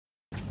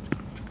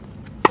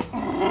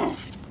Come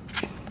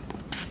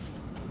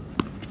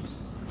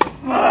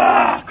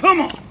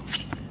on.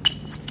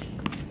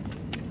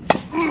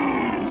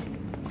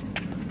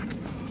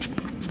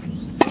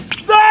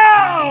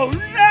 No!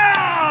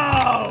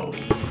 No!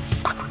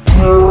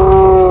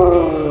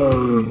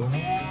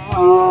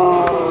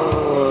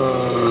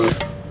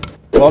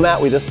 Well,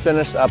 Matt, we just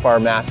finished up our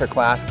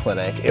masterclass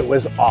clinic. It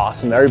was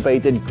awesome. Everybody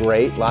did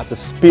great. Lots of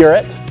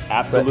spirit.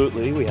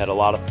 Absolutely. We had a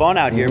lot of fun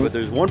out here, but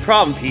there's one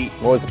problem, Pete.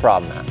 What was the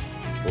problem, Matt?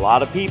 A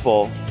lot of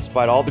people,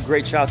 despite all the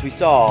great shots we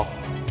saw,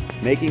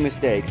 making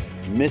mistakes,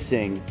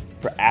 missing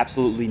for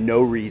absolutely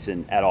no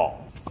reason at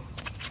all.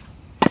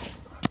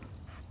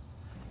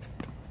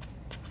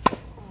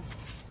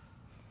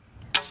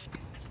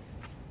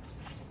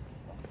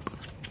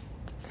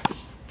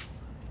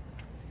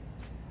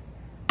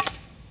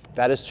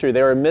 That is true.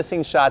 They were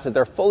missing shots that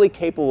they're fully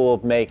capable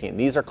of making.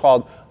 These are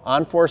called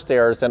unforced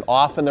errors, and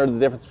often they're the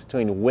difference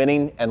between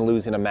winning and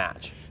losing a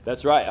match.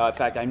 That's right. In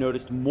fact, I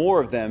noticed more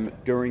of them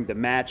during the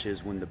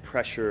matches when the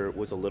pressure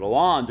was a little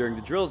on. During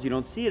the drills, you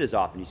don't see it as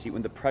often. You see it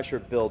when the pressure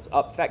builds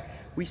up. In fact,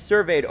 we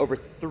surveyed over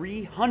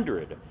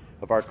 300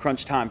 of our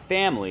Crunch Time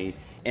family,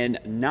 and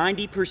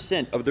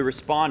 90% of the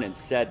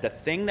respondents said the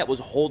thing that was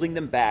holding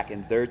them back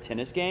in their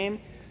tennis game,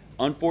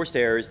 unforced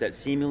errors that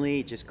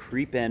seemingly just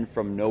creep in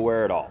from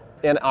nowhere at all.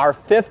 In our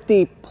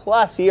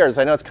 50-plus years,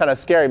 I know it's kind of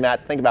scary,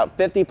 Matt, to think about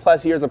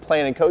 50-plus years of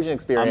playing and coaching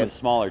experience. I'm the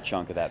smaller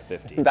chunk of that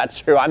 50. That's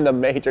true. I'm the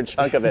major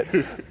chunk of it.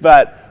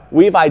 But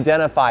we've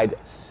identified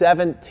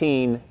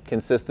 17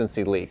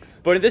 consistency leaks.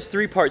 But in this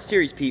three-part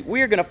series, Pete,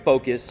 we are going to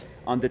focus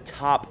on the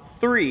top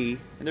 3,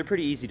 and they're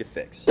pretty easy to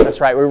fix. That's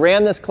right. We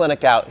ran this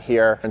clinic out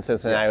here in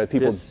Cincinnati with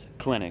people. This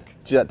clinic.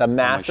 The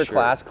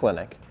Masterclass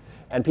Clinic.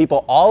 And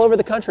people all over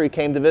the country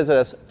came to visit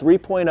us,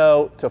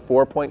 3.0 to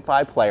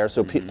 4.5 players,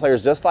 so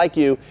players just like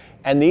you.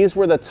 And these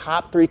were the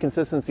top 3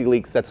 consistency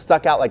leaks that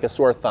stuck out like a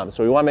sore thumb.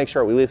 So we want to make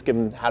sure we at least give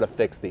them how to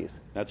fix these.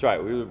 That's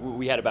right.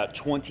 We had about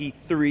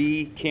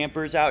 23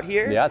 campers out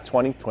here. Yeah,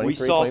 23, We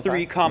saw 25.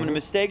 3 common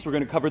mistakes. We're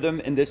going to cover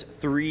them in this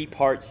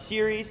 3-part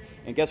series.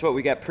 And guess what?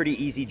 We got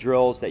pretty easy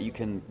drills that you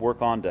can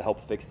work on to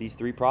help fix these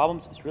 3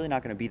 problems. It's really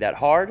not going to be that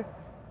hard.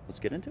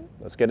 Let's get into it.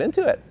 Let's get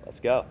into it. Let's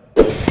go.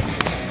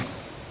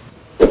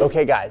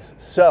 Okay, guys,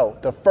 so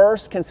the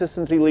first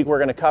consistency leak we're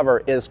going to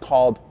cover is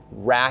called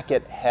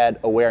racket head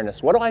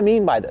awareness. What do I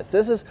mean by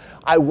this?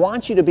 I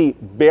want you to be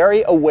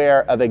very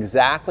aware of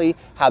exactly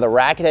how the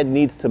racket head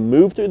needs to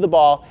move through the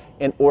ball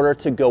in order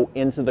to go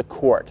into the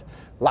court.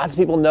 Lots of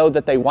people know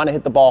that they want to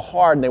hit the ball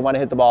hard and they want to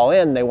hit the ball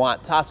in, they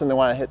want topspin, they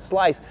want to hit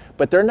slice,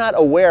 but they're not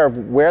aware of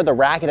where the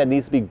racket head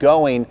needs to be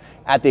going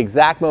at the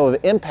exact moment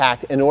of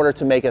impact in order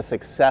to make a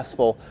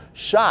successful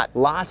shot.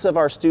 Lots of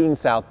our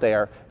students out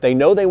there, they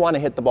know they want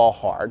to hit the ball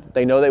hard,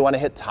 they know they want to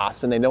hit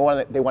topspin, they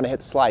know they want to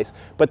hit slice,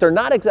 but they're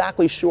not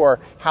exactly sure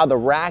how the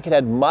racket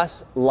head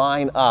must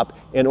line up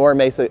in order to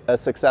make a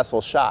successful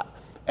shot.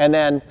 And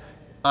then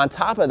on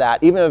top of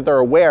that, even if they're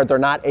aware, they're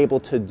not able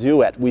to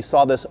do it. We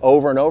saw this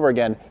over and over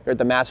again here at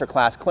the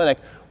Masterclass Clinic,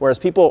 whereas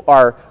people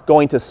are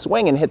going to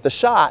swing and hit the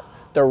shot,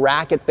 the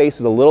racket face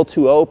is a little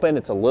too open,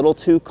 it's a little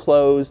too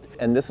closed,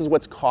 and this is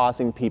what's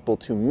causing people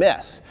to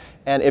miss.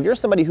 And if you're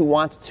somebody who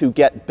wants to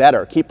get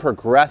better, keep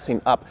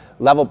progressing up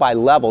level by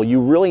level,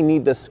 you really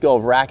need this skill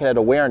of racket head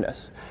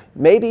awareness.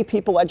 Maybe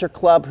people at your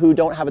club who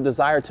don't have a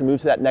desire to move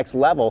to that next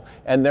level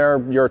and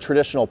they're your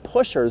traditional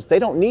pushers, they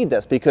don't need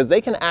this because they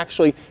can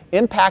actually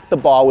impact the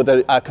ball with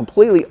a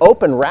completely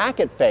open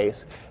racket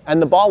face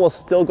and the ball will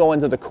still go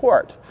into the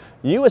court.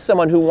 You as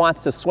someone who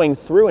wants to swing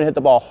through and hit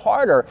the ball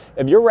harder,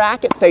 if your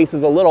racket face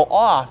is a little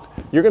off,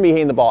 you're going to be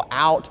hitting the ball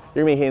out,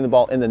 you're going to be hitting the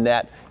ball in the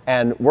net,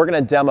 and we're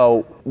going to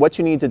demo what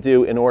you need to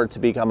do in order to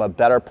become a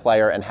better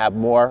player and have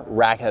more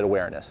racket head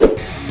awareness.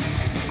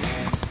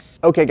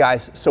 Okay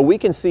guys, so we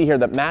can see here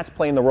that Matt's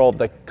playing the role of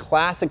the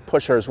classic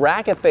pusher. His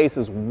racket face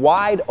is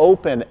wide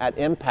open at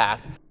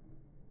impact,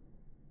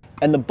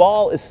 and the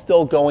ball is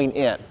still going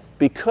in.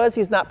 Because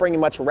he's not bringing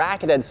much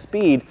racket head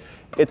speed,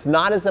 it's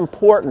not as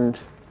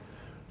important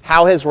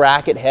how his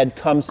racket head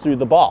comes through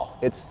the ball.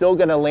 It's still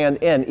going to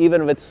land in,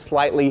 even if it's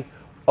slightly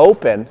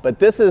open, but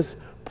this is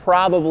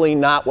probably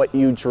not what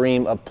you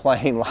dream of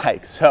playing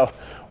like. So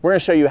we're going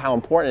to show you how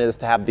important it is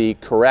to have the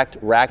correct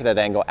racket head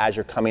angle as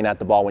you're coming at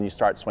the ball when you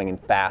start swinging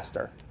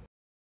faster.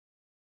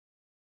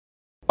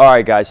 All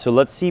right, guys, so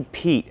let's see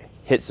Pete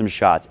hit some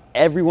shots.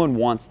 Everyone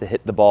wants to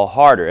hit the ball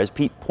harder. As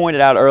Pete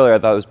pointed out earlier, I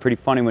thought it was pretty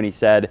funny when he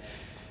said,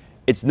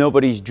 it's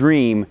nobody's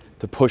dream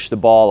to push the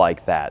ball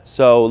like that.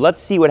 So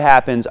let's see what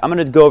happens. I'm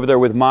going to go over there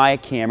with my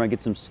camera and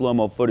get some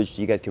slow-mo footage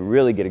so you guys can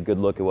really get a good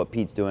look at what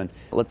Pete's doing.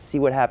 Let's see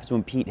what happens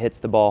when Pete hits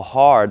the ball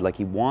hard like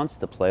he wants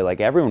to play, like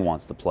everyone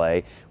wants to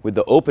play, with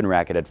the open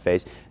racket head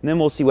face. And then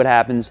we'll see what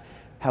happens,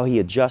 how he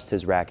adjusts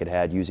his racket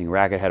head using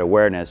racket head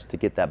awareness to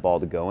get that ball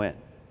to go in.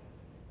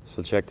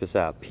 So check this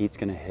out. Pete's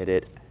going to hit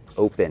it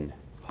open,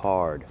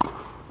 hard.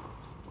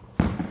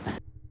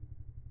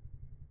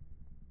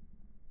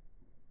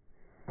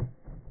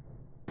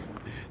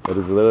 That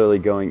is literally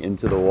going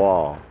into the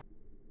wall.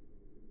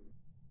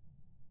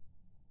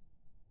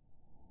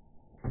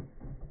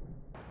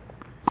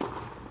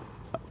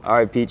 All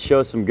right, Pete,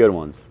 show us some good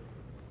ones.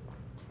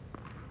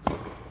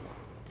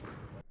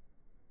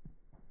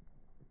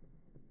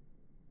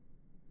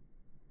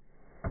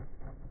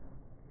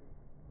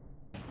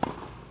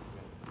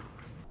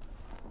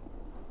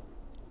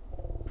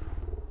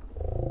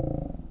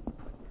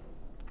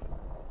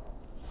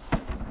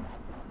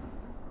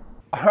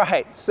 All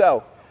right,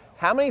 so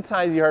how many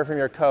times you heard from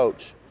your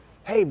coach,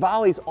 hey,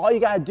 volleys, all you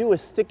gotta do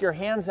is stick your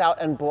hands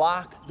out and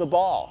block the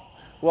ball?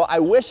 Well, I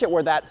wish it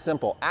were that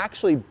simple.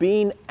 Actually,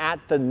 being at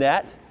the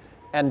net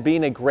and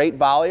being a great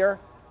volleyer,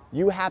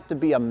 you have to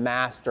be a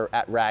master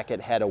at racket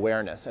head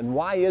awareness. And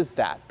why is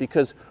that?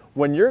 Because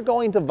when you're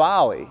going to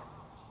volley,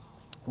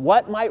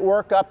 what might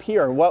work up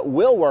here and what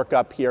will work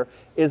up here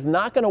is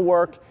not gonna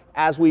work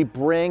as we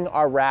bring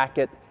our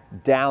racket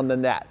down the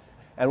net.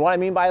 And what I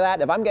mean by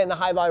that, if I'm getting a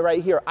high volley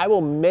right here, I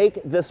will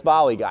make this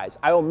volley, guys.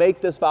 I will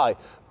make this volley.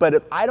 But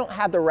if I don't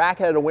have the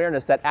racket head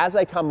awareness that as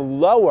I come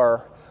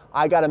lower,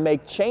 I gotta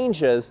make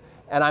changes,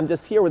 and I'm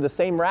just here with the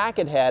same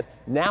racket head,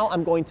 now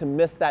I'm going to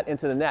miss that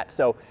into the net.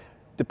 So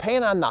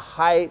depending on the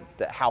height,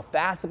 how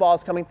fast the ball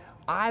is coming,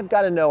 I've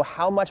gotta know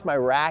how much my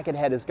racket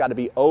head has gotta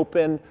be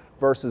open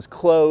versus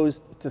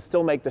closed to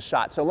still make the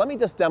shot. So let me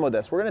just demo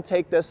this. We're gonna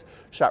take this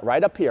shot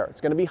right up here.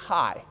 It's gonna be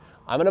high.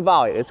 I'm gonna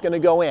volley it, it's gonna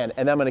go in,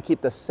 and then I'm gonna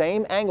keep the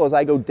same angle as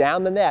I go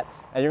down the net,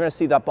 and you're gonna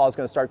see that ball is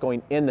gonna start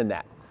going in the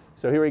net.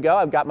 So here we go,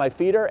 I've got my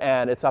feeder,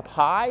 and it's up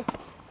high,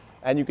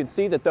 and you can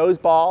see that those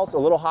balls, a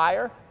little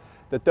higher,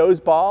 that those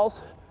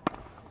balls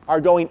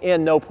are going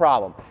in no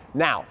problem.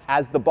 Now,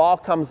 as the ball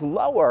comes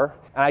lower,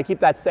 and I keep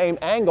that same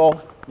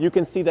angle, you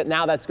can see that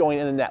now that's going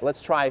in the net.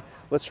 Let's try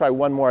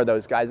one more of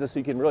those, guys, just so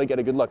you can really get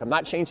a good look. I'm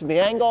not changing the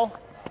angle,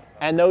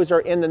 and those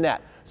are in the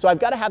net. So I've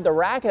gotta have the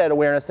racket head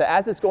awareness that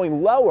as it's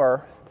going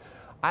lower,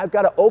 I've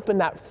got to open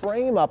that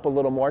frame up a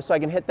little more so I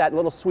can hit that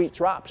little sweet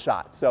drop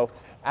shot. So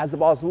as the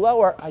ball's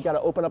lower, I got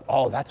to open up.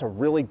 Oh, that's a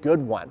really good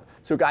one.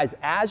 So guys,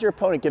 as your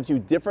opponent gives you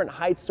different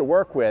heights to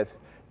work with,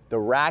 the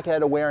racket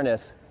head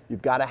awareness,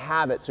 you've got to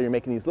have it so you're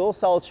making these little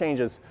subtle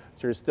changes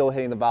so you're still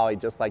hitting the volley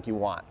just like you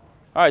want.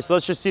 All right, so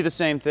let's just see the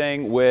same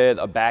thing with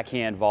a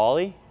backhand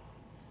volley.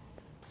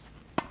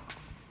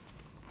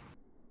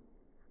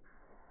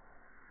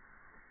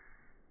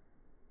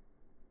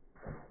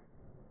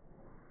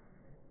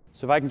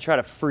 So if I can try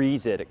to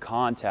freeze it at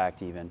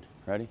contact even,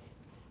 ready?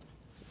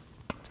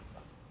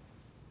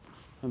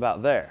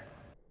 About there.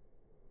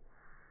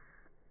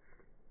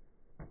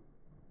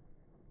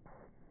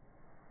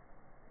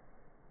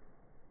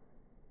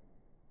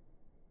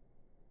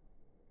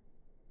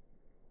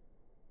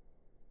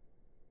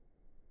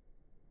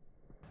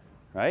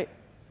 Right?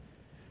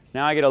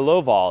 Now I get a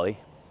low volley.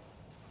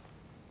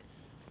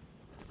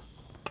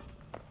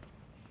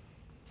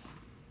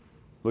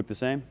 Look the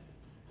same?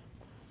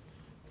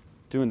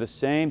 Doing the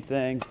same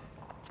thing.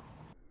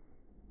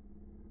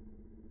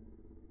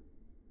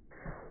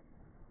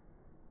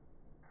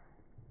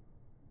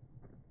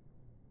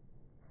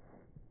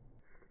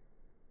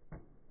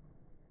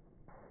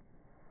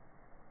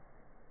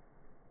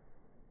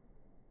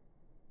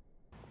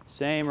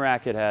 Same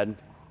racket head.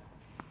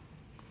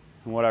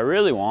 And what I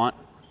really want,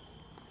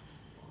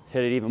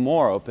 hit it even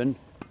more open.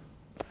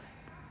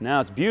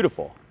 Now it's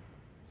beautiful.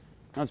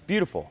 Now it's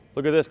beautiful.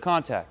 Look at this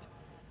contact.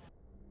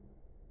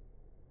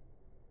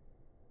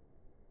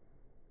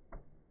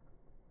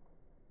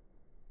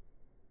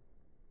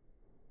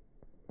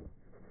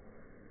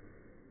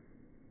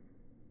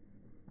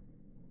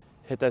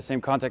 Hit that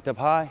same contact up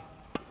high.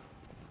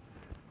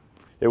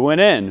 It went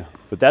in,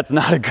 but that's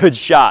not a good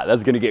shot.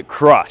 That's gonna get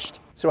crushed.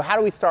 So how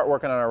do we start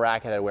working on our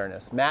racket head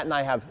awareness? Matt and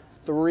I have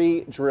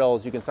 3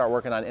 drills you can start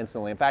working on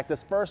instantly. In fact,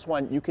 this first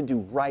one you can do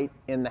right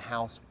in the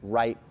house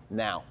right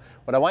now.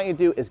 What I want you to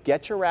do is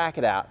get your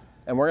racket out,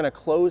 and we're gonna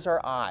close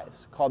our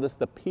eyes. Call this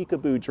the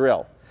peekaboo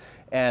drill.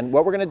 And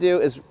what we're gonna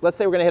do is, let's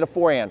say we're gonna hit a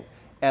forehand,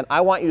 and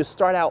I want you to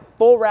start out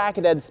full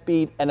racket head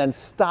speed and then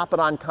stop it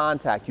on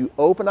contact. You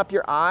open up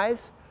your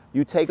eyes,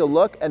 you take a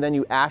look, and then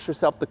you ask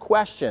yourself the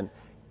question,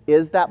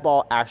 is that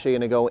ball actually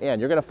gonna go in?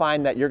 You're gonna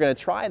find that you're gonna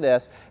try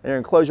this, and you're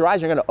gonna close your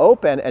eyes, you're gonna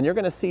open, and you're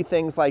gonna see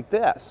things like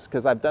this,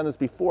 because I've done this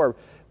before.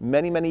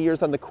 Many, many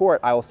years on the court,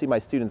 I will see my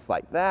students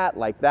like that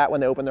when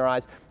they open their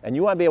eyes, and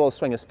you wanna be able to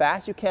swing as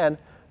fast as you can,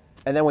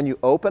 and then when you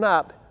open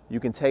up, you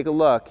can take a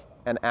look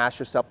and ask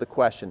yourself the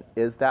question,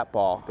 is that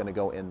ball gonna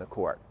go in the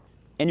court?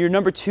 And your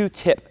number 2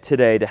 tip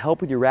today to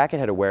help with your racket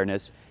head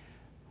awareness,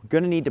 you're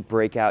gonna need to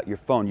break out your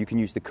phone. You can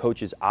use the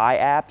Coach's Eye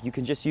app. You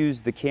can just use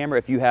the camera.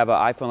 If you have an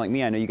iPhone like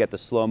me, I know you got the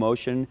slow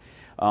motion.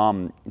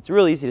 It's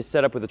really easy to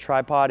set up with a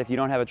tripod. If you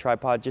don't have a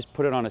tripod, just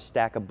put it on a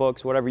stack of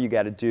books, whatever you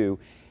gotta do,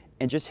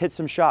 and just hit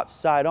some shots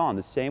side on,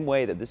 the same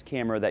way that this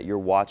camera that you're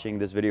watching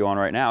this video on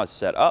right now is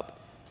set up.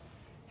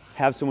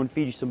 Have someone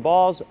feed you some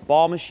balls,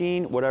 ball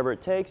machine, whatever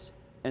it takes,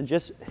 and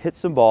just hit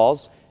some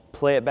balls,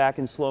 play it back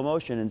in slow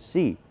motion and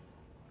see,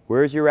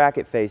 where's your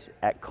racket face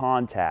at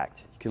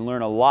contact? You can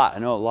learn a lot. I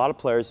know a lot of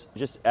players,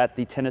 just at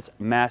the Tennis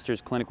Masters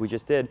clinic we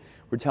just did,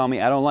 were telling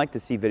me I don't like to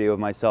see video of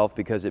myself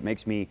because it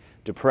makes me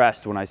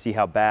depressed when I see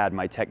how bad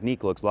my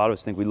technique looks. A lot of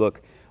us think we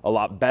look a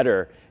lot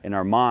better in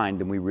our mind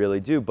than we really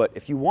do. But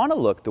if you want to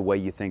look the way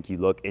you think you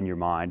look in your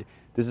mind,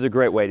 this is a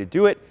great way to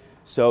do it.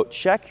 So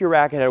check your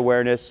racket head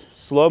awareness,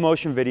 slow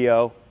motion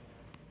video.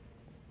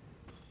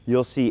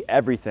 You'll see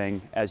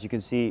everything. As you can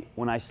see,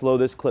 when I slow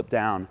this clip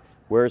down,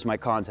 where's my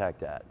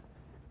contact at?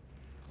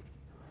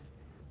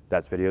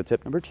 That's video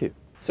tip number 2.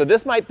 So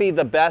this might be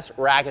the best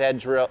racket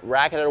head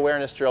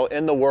awareness drill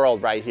in the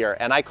world right here,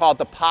 and I call it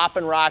the pop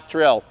and rock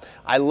drill.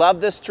 I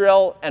love this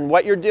drill, and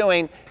what you're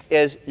doing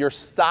is you're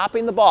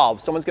stopping the ball.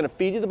 Someone's going to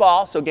feed you the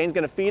ball, so Gain's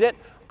going to feed it.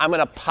 I'm going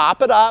to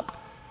pop it up.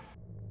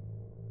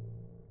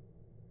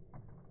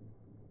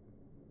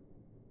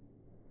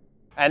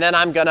 And then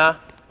I'm going to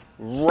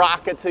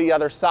rock it to the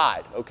other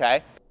side,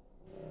 okay?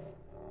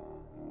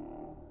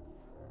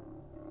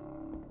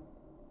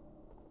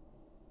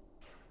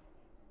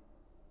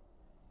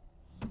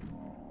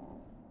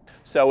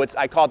 So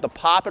I call it the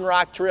pop and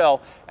rock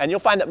drill, and you'll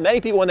find that many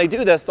people, when they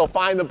do this, they'll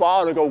find the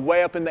ball and it'll go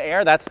way up in the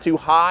air. That's too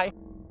high.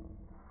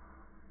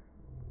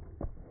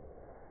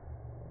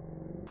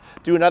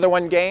 Do another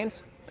one,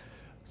 Gains.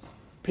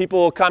 People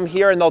will come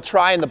here and they'll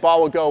try, and the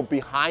ball will go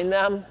behind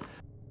them.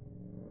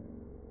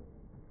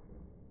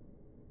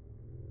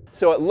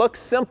 So it looks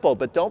simple,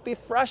 but don't be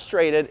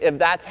frustrated if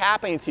that's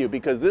happening to you,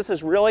 because this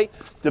is really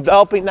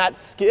developing that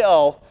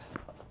skill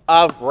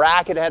of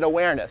racket head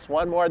awareness.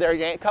 One more there,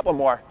 Gain. A couple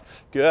more.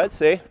 Good.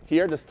 See?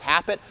 Here, just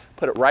tap it.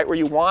 Put it right where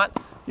you want.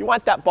 You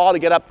want that ball to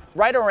get up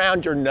right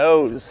around your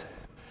nose,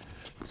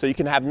 so you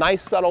can have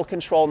nice, subtle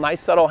control,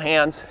 nice, subtle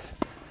hands,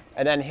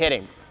 and then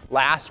hitting.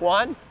 Last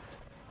one.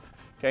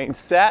 Gain,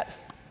 set,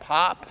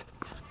 pop,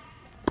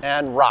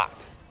 and rock.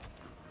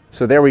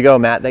 So there we go,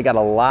 Matt. They got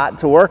a lot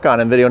to work on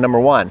in video number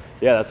 1.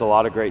 Yeah, that's a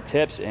lot of great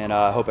tips, and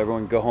I hope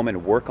everyone can go home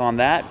and work on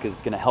that, because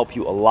it's going to help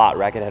you a lot.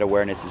 Racket head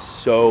awareness is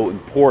so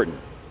important.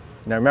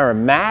 Now remember,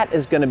 Matt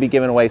is going to be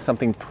giving away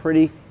something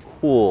pretty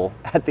cool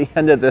at the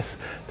end of this.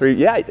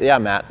 Yeah,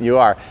 Matt, you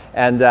are.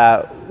 And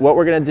what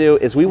we're going to do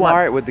is we want... All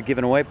right with the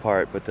giving away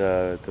part, but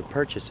the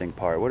purchasing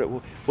part,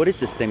 what is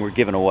this thing we're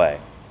giving away?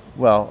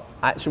 Well,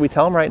 should we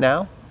tell them right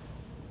now?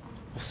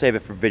 We'll save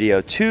it for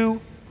video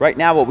 2. Right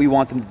now, what we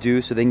want them to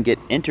do so they can get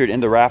entered in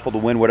the raffle to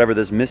win whatever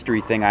this mystery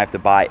thing I have to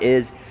buy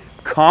is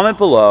comment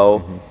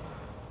below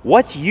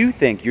what you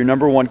think your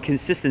 #1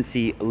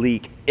 consistency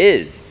leak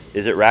is.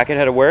 Is it racket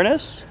head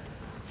awareness?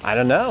 I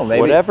don't know.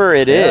 Maybe. Whatever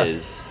it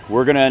is,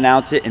 we're going to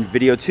announce it in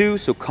video 2.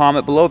 So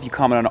comment below. If you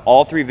comment on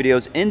all 3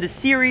 videos in the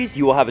series,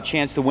 you will have a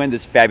chance to win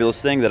this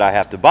fabulous thing that I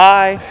have to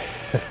buy.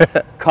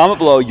 Comment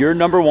below your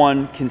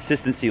 #1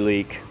 consistency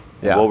leak,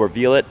 and we'll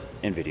reveal it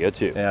in video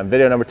 2. Yeah,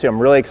 video number 2 I'm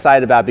really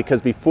excited about, because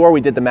before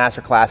we did the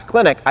masterclass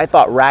clinic, I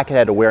thought racket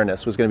head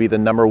awareness was going to be the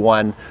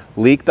 #1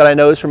 leak that I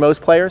noticed for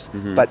most players.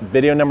 But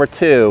video number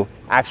 2,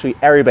 actually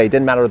everybody,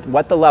 didn't matter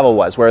what the level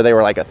was, whether they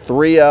were like a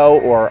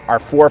 3-0 or our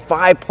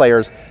 4-5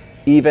 players,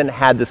 even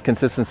had this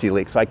consistency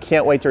leak. So I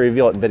can't wait to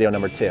reveal it in video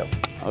number 2.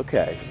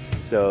 Okay,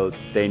 so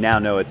they now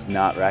know it's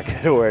not racket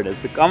head awareness.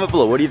 So comment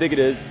below, what do you think it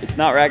is? It's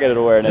not racket head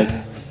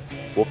awareness.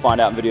 We'll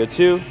find out in video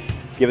 2.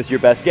 Give us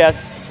your best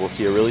guess. We'll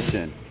see you really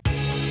soon.